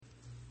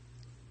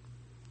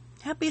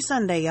Happy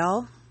Sunday,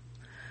 y'all.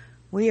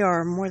 We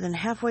are more than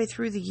halfway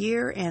through the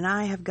year, and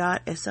I have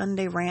got a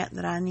Sunday rant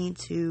that I need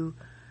to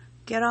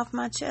get off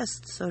my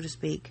chest, so to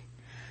speak.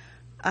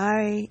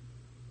 I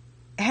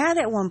had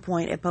at one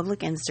point a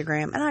public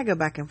Instagram, and I go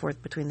back and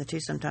forth between the two.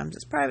 Sometimes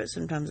it's private,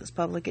 sometimes it's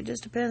public. It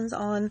just depends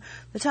on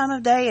the time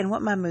of day and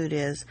what my mood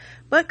is.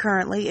 But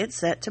currently, it's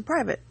set to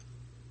private.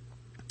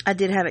 I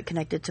did have it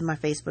connected to my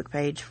Facebook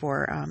page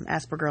for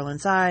Asper Girl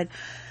Inside.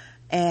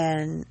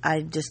 And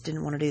I just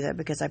didn't want to do that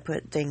because I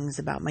put things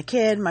about my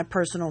kid, my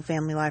personal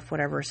family life,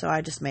 whatever. So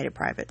I just made it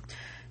private.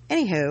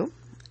 Anywho,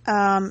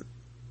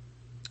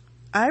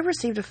 I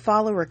received a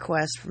follow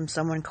request from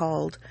someone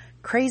called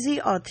Crazy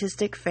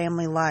Autistic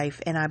Family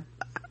Life. And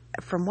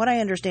from what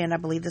I understand, I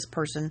believe this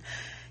person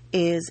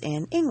is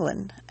in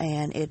England.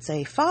 And it's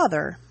a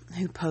father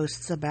who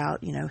posts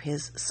about,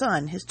 his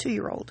son, his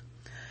 2-year-old.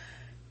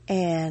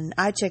 And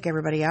I check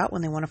everybody out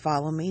when they want to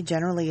follow me.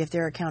 Generally, if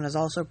their account is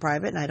also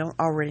private and I don't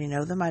already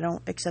know them, I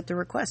don't accept the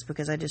request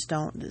because I just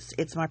don't.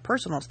 It's my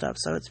personal stuff,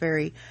 so it's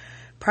very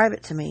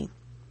private to me.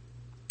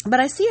 But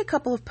I see a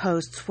couple of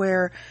posts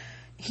where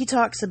he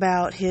talks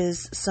about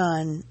his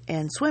son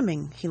and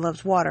swimming. He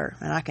loves water,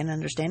 and I can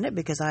understand it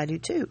because I do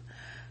too.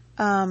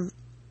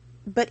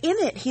 But in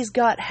it, he's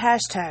got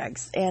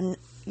hashtags, and,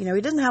 he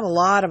doesn't have a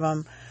lot of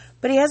them.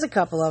 But he has a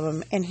couple of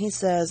them, and he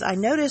says, I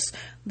notice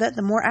that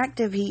the more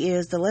active he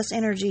is, the less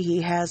energy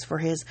he has for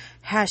his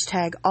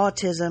hashtag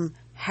autism,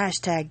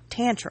 hashtag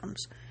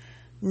tantrums.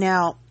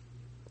 Now,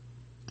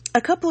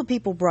 a couple of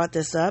people brought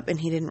this up, and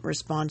he didn't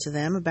respond to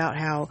them about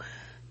how,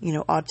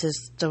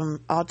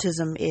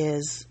 autism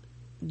is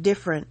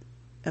different.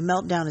 A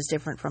meltdown is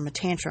different from a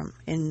tantrum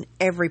in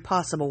every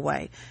possible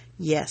way.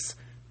 Yes,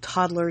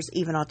 toddlers,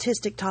 even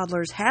autistic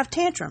toddlers, have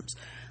tantrums.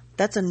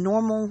 That's a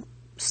normal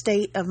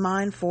state of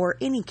mind for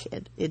any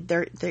kid.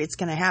 It's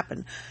going to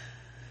happen.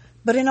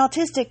 But an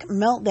autistic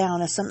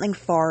meltdown is something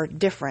far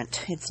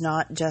different. It's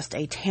not just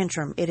a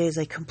tantrum. It is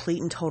a complete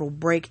and total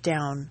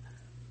breakdown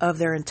of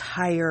their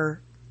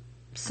entire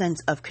sense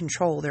of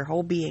control, their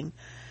whole being.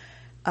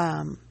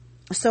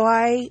 So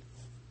I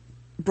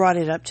brought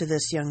it up to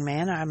this young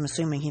man. I'm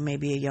assuming he may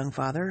be a young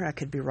father. I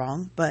could be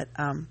wrong. But,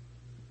 and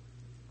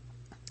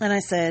I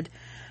said,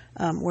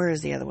 where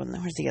is the other one?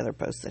 Where's the other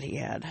post that he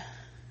had?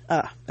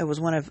 It was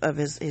one of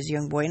his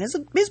young boy, and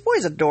his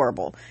boy's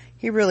adorable.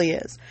 He really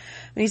is.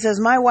 And he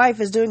says, my wife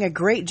is doing a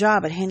great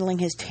job at handling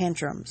his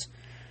tantrums.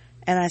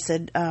 And I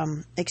said,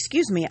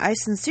 excuse me, I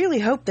sincerely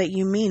hope that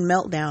you mean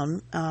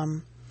meltdown.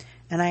 And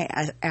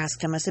I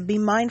asked him, I said, be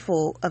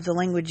mindful of the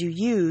language you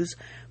use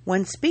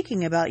when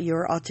speaking about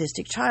your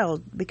autistic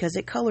child, because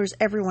it colors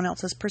everyone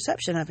else's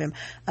perception of him.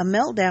 A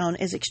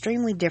meltdown is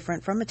extremely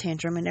different from a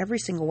tantrum in every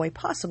single way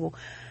possible.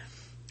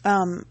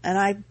 And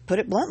I put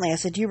it bluntly. I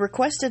said, you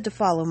requested to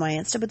follow my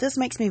Insta, but this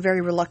makes me very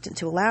reluctant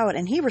to allow it.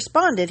 And he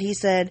responded, he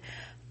said,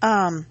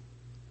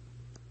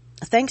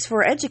 thanks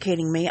for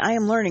educating me. I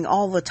am learning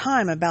all the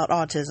time about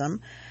autism.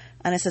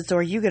 And I said, so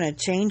are you going to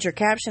change your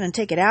caption and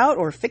take it out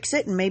or fix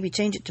it and maybe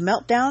change it to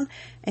meltdown?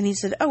 And he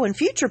said, in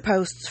future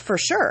posts for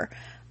sure.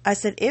 I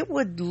said, it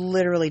would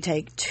literally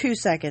take 2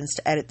 seconds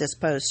to edit this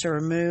post, to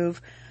remove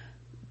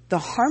the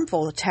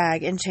harmful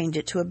tag and change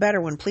it to a better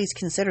one. Please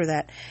consider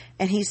that.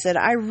 And he said,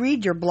 I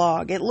read your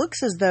blog. It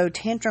looks as though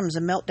tantrums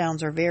and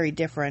meltdowns are very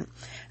different.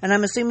 And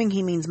I'm assuming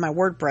he means my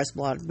WordPress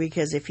blog,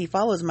 because if he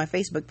follows my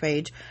Facebook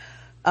page,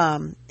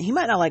 he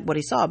might not like what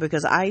he saw,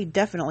 because I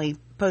definitely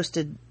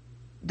posted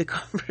the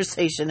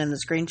conversation and the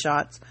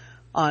screenshots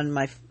on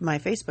my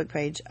Facebook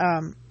page.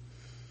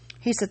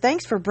 He said,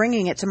 thanks for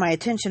bringing it to my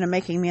attention and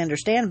making me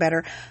understand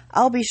better.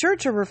 I'll be sure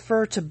to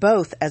refer to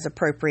both as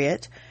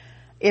appropriate.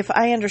 If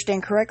I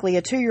understand correctly,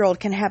 a 2-year-old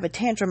can have a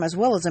tantrum as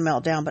well as a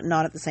meltdown, but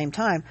not at the same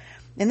time.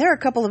 And there are a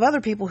couple of other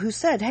people who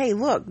said, hey,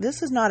 look,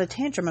 this is not a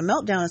tantrum. A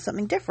meltdown is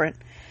something different.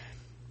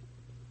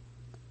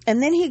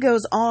 And then he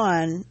goes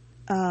on.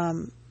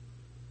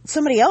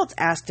 Somebody else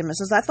asked him and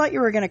says, I thought you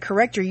were going to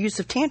correct your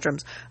use of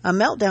tantrums. A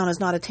meltdown is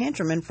not a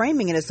tantrum, and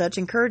framing it as such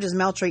encourages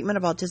maltreatment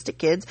of autistic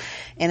kids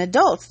and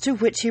adults, to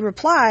which he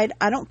replied,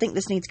 I don't think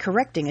this needs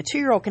correcting. A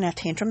 2-year-old can have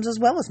tantrums as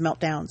well as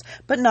meltdowns,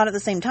 but not at the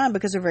same time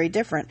because they're very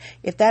different.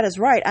 If that is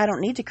right, I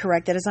don't need to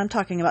correct it, as I'm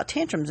talking about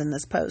tantrums in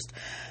this post.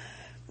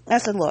 I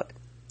said, look,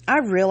 I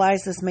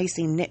realize this may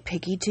seem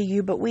nitpicky to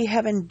you, but we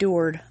have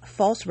endured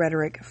false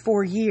rhetoric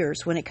for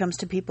years when it comes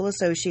to people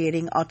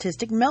associating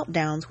autistic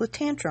meltdowns with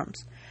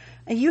tantrums.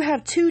 And you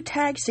have 2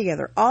 tags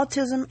together,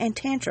 autism and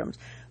tantrums.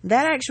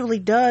 That actually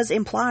does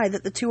imply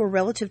that the 2 are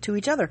relative to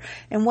each other.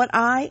 And what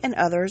I and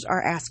others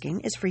are asking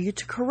is for you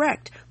to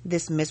correct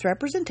this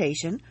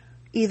misrepresentation,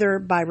 either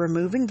by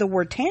removing the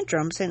word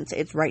tantrum, since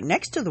it's right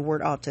next to the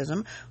word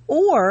autism,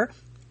 or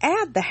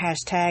add the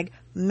hashtag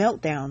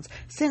meltdowns,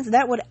 since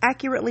that would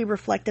accurately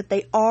reflect that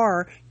they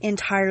are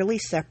entirely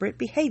separate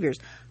behaviors.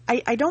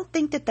 I don't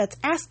think that that's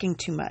asking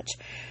too much.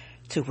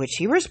 To which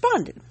he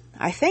responded,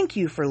 I thank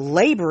you for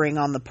laboring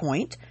on the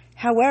point.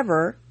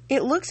 However,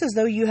 it looks as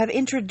though you have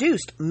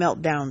introduced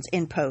meltdowns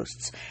in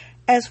posts,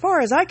 As far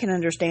as I can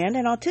understand,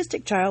 an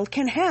autistic child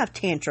can have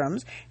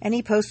tantrums, and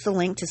he posts a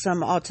link to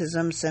some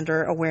Autism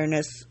Center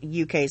Awareness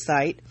UK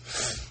site.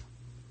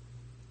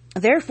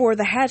 Therefore,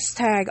 the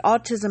hashtag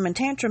autism and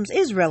tantrums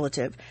is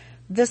relative.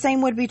 The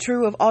same would be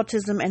true of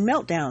autism and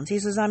meltdowns. He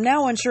says, I'm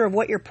now unsure of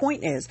what your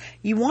point is.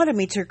 You wanted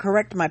me to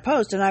correct my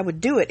post, and I would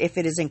do it if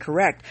it is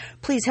incorrect.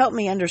 Please help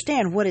me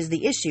understand what is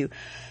the issue.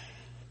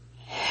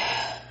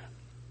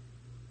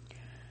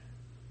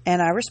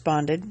 And I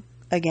responded,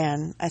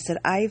 again, I said,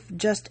 I've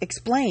just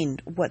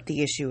explained what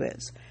the issue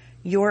is.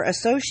 You're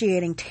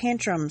associating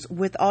tantrums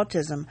with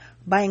autism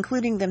by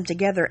including them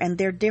together, and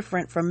they're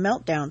different from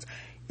meltdowns.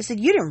 I said,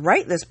 you didn't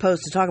write this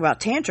post to talk about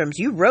tantrums.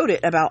 You wrote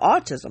it about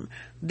autism.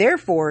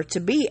 Therefore,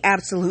 to be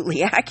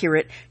absolutely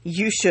accurate,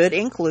 you should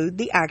include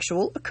the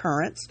actual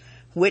occurrence,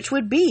 which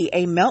would be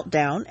a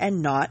meltdown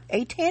and not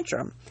a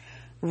tantrum.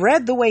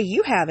 Read the way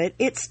you have it,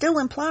 it still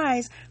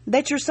implies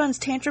that your son's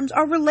tantrums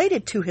are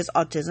related to his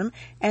autism,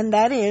 and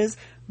that is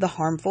the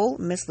harmful,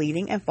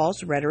 misleading, and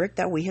false rhetoric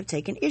that we have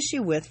taken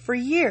issue with for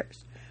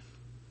years.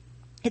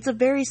 It's a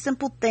very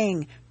simple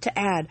thing to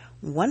add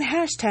one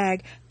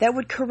hashtag that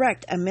would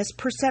correct a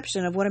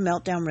misperception of what a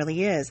meltdown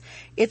really is.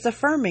 It's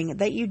affirming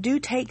that you do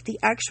take the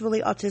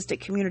actually autistic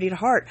community to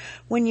heart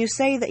when you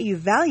say that you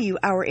value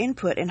our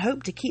input and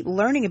hope to keep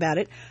learning about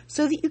it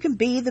so that you can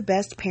be the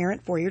best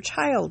parent for your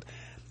child.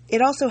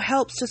 It also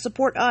helps to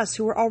support us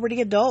who are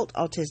already adult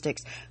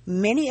autistics,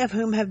 many of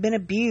whom have been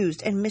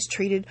abused and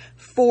mistreated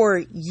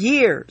for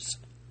years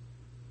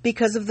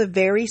because of the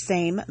very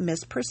same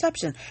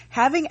misperception.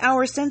 Having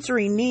our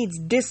sensory needs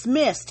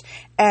dismissed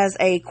as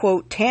a,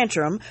 quote,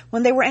 tantrum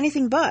when they were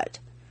anything but.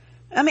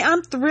 I mean,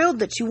 I'm thrilled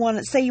that you want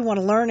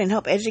to learn and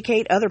help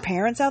educate other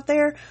parents out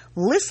there.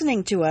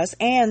 Listening to us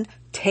and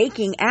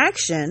taking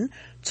action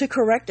to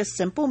correct a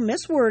simple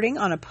miswording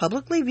on a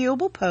publicly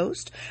viewable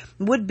post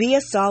would be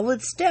a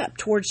solid step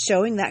towards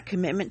showing that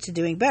commitment to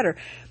doing better,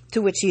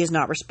 to which he has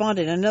not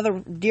responded. Another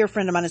dear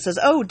friend of mine says,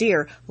 oh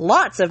dear,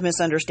 lots of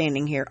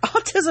misunderstanding here.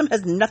 Autism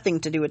has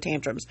nothing to do with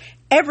tantrums.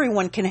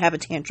 Everyone can have a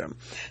tantrum.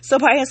 So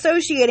by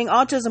associating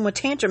autism with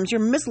tantrums,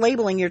 you're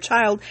mislabeling your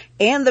child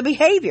and the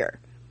behavior.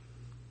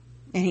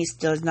 And he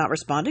still has not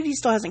responded. He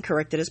still hasn't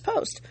corrected his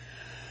post.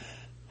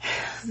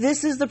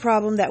 This is the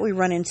problem that we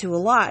run into a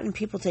lot, and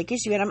people take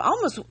issue. And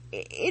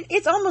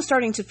it's almost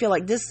starting to feel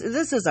like this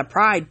is a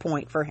pride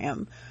point for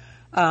him.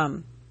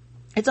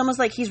 It's almost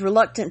like he's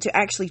reluctant to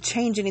actually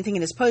change anything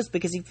in his post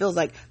because he feels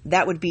like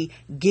that would be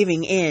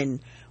giving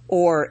in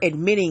or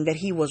admitting that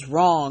he was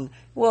wrong.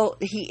 Well,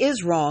 he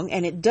is wrong,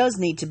 and it does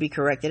need to be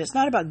corrected. It's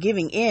not about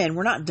giving in.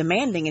 We're not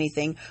demanding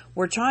anything.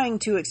 We're trying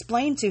to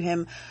explain to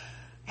him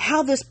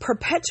how this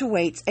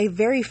perpetuates a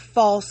very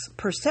false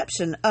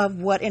perception of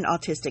what an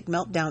autistic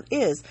meltdown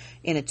is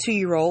in a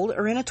 2-year-old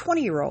or in a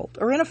 20-year-old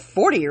or in a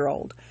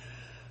 40-year-old.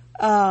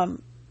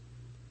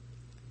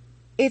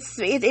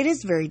 It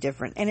is very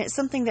different, and it's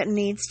something that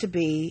needs to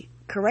be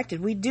corrected.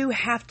 We do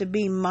have to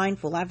be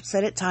mindful. I've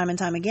said it time and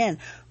time again.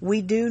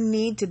 We do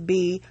need to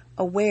be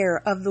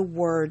aware of the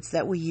words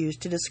that we use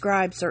to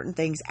describe certain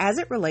things as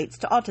it relates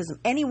to autism.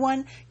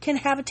 Anyone can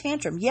have a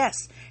tantrum.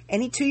 Yes,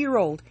 any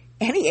 2-year-old,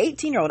 any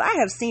 18-year-old. I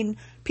have seen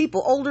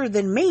people older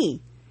than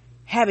me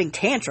having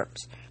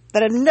tantrums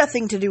that have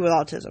nothing to do with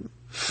autism.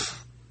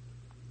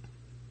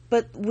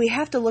 But we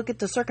have to look at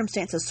the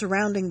circumstances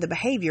surrounding the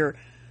behavior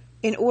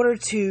in order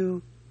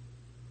to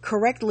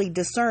correctly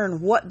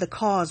discern what the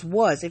cause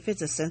was. If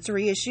it's a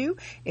sensory issue,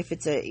 if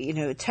it's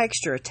a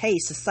texture, a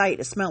taste, a sight,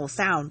 a smell, a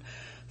sound,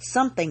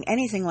 something,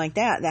 anything like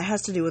that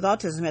has to do with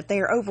autism. If they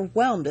are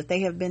overwhelmed, if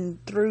they have been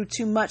through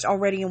too much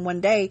already in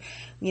one day,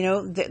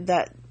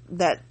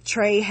 that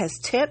tray has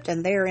tipped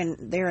and they're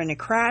in a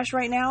crash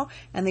right now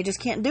and they just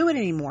can't do it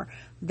anymore.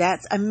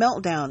 That's a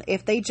meltdown.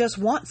 If they just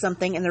want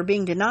something and they're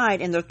being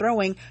denied and they're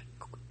throwing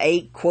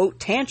a, quote,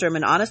 tantrum,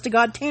 an honest to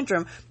God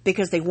tantrum,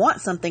 because they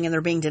want something and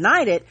they're being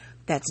denied it,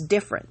 that's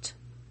different.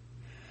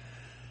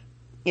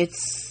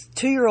 It's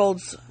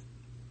 2-year-olds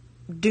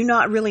do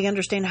not really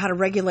understand how to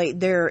regulate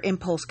their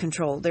impulse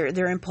control,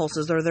 their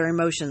impulses or their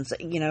emotions.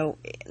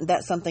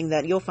 That's something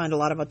that you'll find a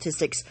lot of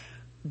autistics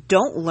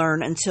don't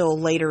learn until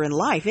later in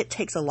life. It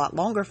takes a lot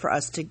longer for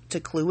us to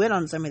clue in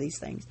on some of these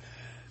things.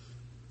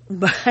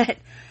 But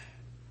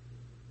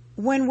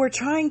when we're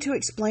trying to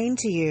explain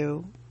to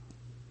you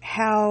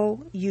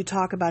how you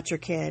talk about your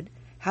kid,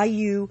 how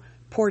you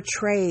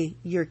portray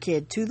your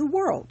kid to the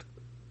world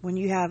when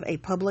you have a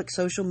public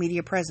social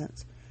media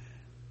presence,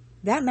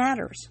 that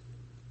matters.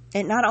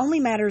 It not only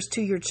matters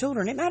to your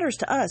children, it matters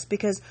to us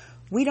because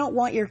we don't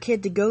want your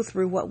kid to go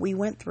through what we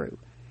went through.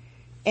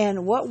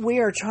 And what we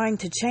are trying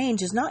to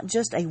change is not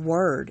just a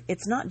word.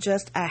 It's not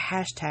just a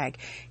hashtag.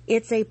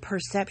 It's a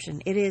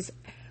perception. It is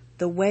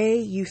the way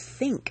you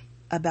think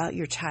about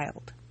your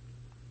child.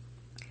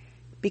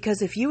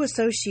 Because if you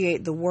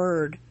associate the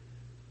word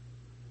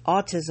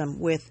autism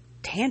with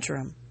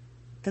tantrum,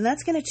 then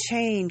that's going to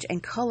change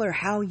and color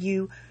how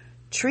you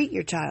treat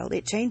your child.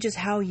 It changes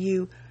how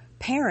you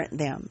parent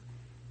them.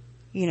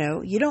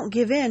 You don't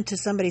give in to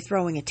somebody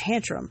throwing a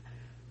tantrum,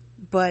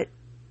 but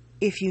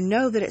if you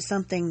know that it's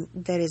something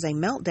that is a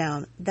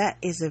meltdown, that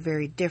is a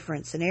very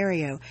different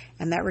scenario,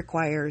 and that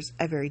requires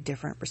a very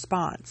different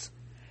response.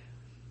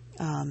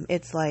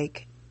 It's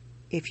like,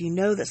 if you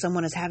know that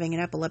someone is having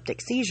an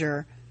epileptic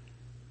seizure,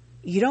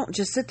 you don't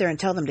just sit there and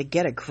tell them to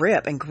get a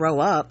grip and grow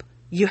up.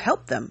 You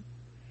help them.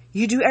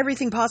 You do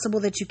everything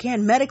possible that you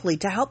can medically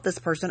to help this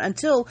person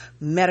until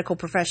medical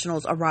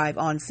professionals arrive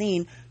on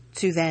scene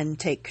to then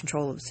take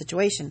control of the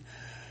situation.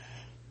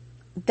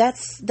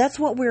 That's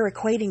what we're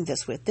equating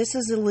this with. This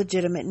is a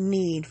legitimate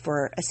need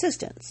for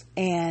assistance,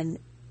 and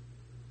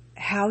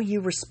how you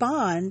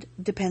respond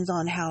depends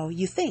on how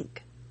you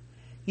think.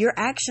 Your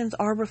actions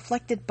are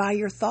reflected by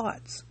your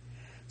thoughts.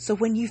 So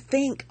when you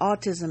think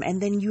autism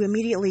and then you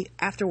immediately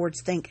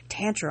afterwards think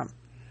tantrum,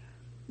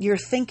 you're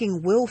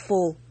thinking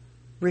willful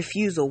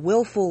refusal,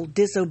 willful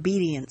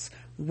disobedience,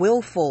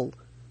 willful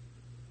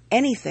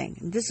anything.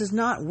 This is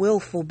not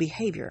willful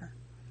behavior.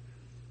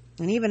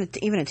 And even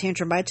a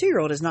tantrum by a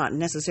 2-year-old is not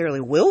necessarily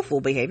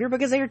willful behavior,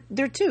 because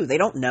they're 2. They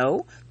don't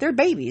know. They're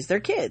babies. They're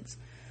kids.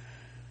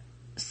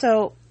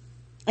 So,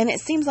 and it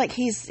seems like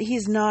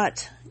he's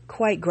not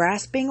quite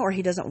grasping, or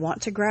he doesn't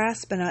want to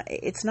grasp. And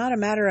it's not a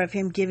matter of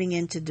him giving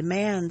in to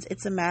demands.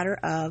 It's a matter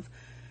of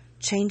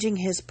changing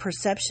his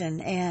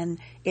perception. And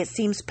it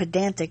seems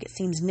pedantic. It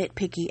seems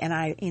nitpicky. And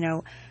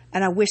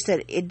I wish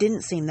that it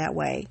didn't seem that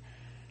way.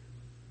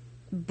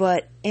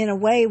 But in a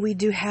way, we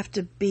do have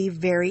to be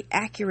very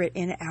accurate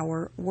in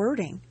our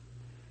wording,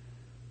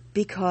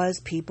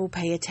 because people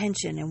pay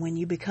attention. And when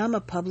you become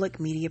a public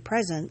media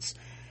presence,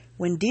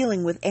 when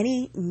dealing with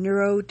any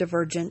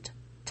neurodivergent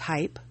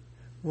type,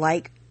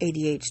 like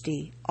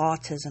ADHD,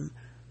 autism,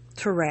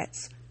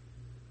 Tourette's,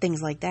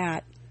 things like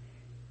that,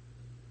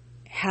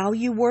 how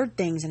you word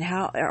things and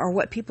how, or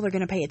what people are going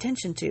to pay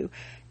attention to.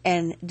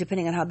 And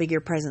depending on how big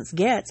your presence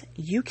gets,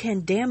 you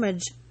can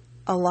damage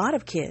a lot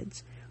of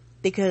kids.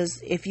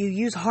 Because if you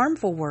use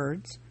harmful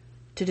words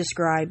to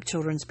describe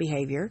children's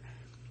behavior,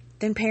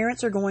 then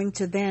parents are going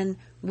to then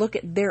look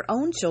at their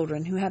own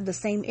children who have the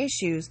same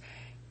issues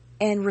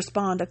and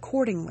respond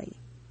accordingly.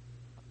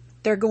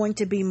 They're going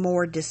to be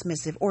more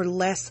dismissive or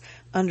less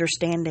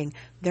understanding.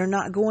 They're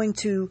not going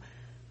to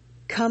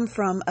come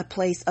from a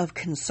place of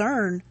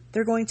concern.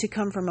 They're going to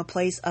come from a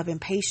place of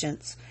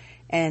impatience.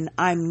 And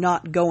I'm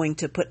not going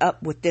to put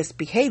up with this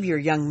behavior,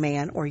 young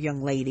man or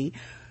young lady.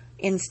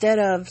 Instead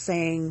of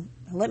saying,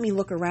 let me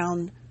look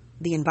around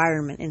the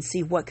environment and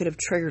see what could have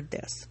triggered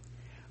this.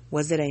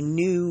 Was it a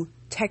new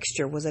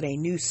texture? Was it a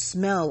new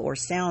smell or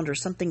sound or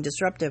something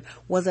disruptive?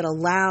 Was it a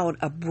loud,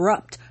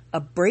 abrupt,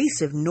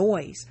 abrasive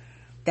noise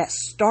that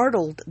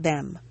startled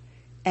them?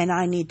 And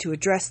I need to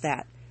address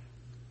that.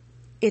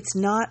 It's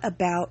not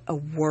about a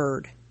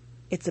word.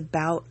 It's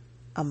about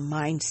a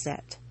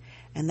mindset.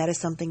 And that is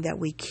something that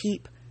we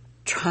keep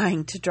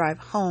trying to drive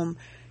home.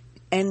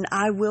 And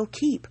I will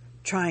keep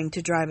trying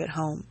to drive it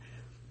home.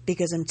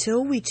 Because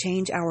until we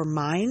change our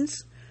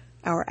minds,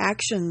 our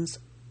actions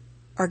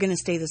are going to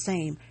stay the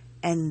same.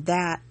 And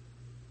that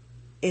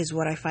is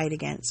what I fight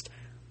against.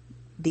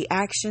 The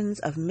actions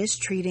of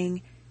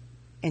mistreating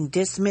and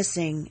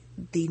dismissing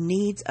the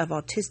needs of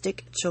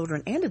autistic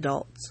children and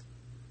adults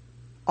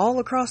all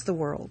across the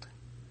world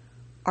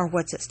are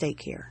what's at stake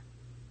here.